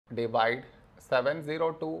divide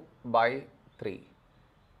 702 by 3.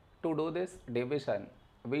 To do this division,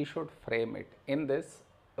 we should frame it in this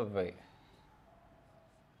way.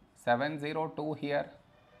 702 here,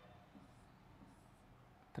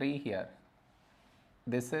 3 here.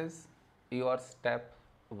 This is your step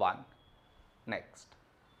 1. Next,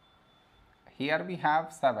 here we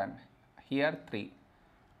have 7, here 3.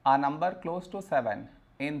 A number close to 7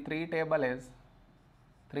 in 3 table is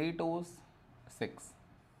 3 2s 6.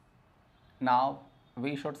 Now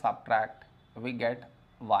we should subtract, we get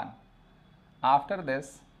 1. After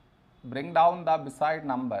this, bring down the beside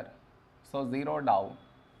number, so 0 down,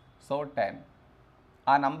 so 10.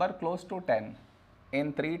 A number close to 10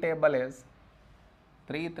 in 3 table is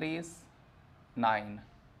 3 3s 9.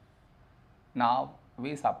 Now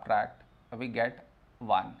we subtract, we get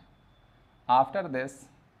 1. After this,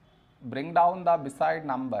 bring down the beside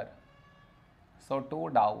number, so 2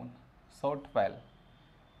 down, so 12.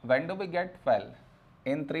 When do we get 12?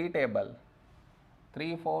 In 3 table,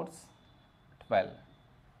 3 4s 12.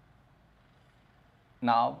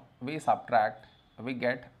 Now we subtract, we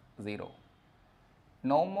get 0.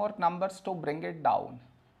 No more numbers to bring it down,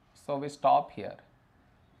 so we stop here.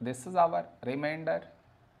 This is our remainder,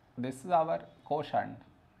 this is our quotient.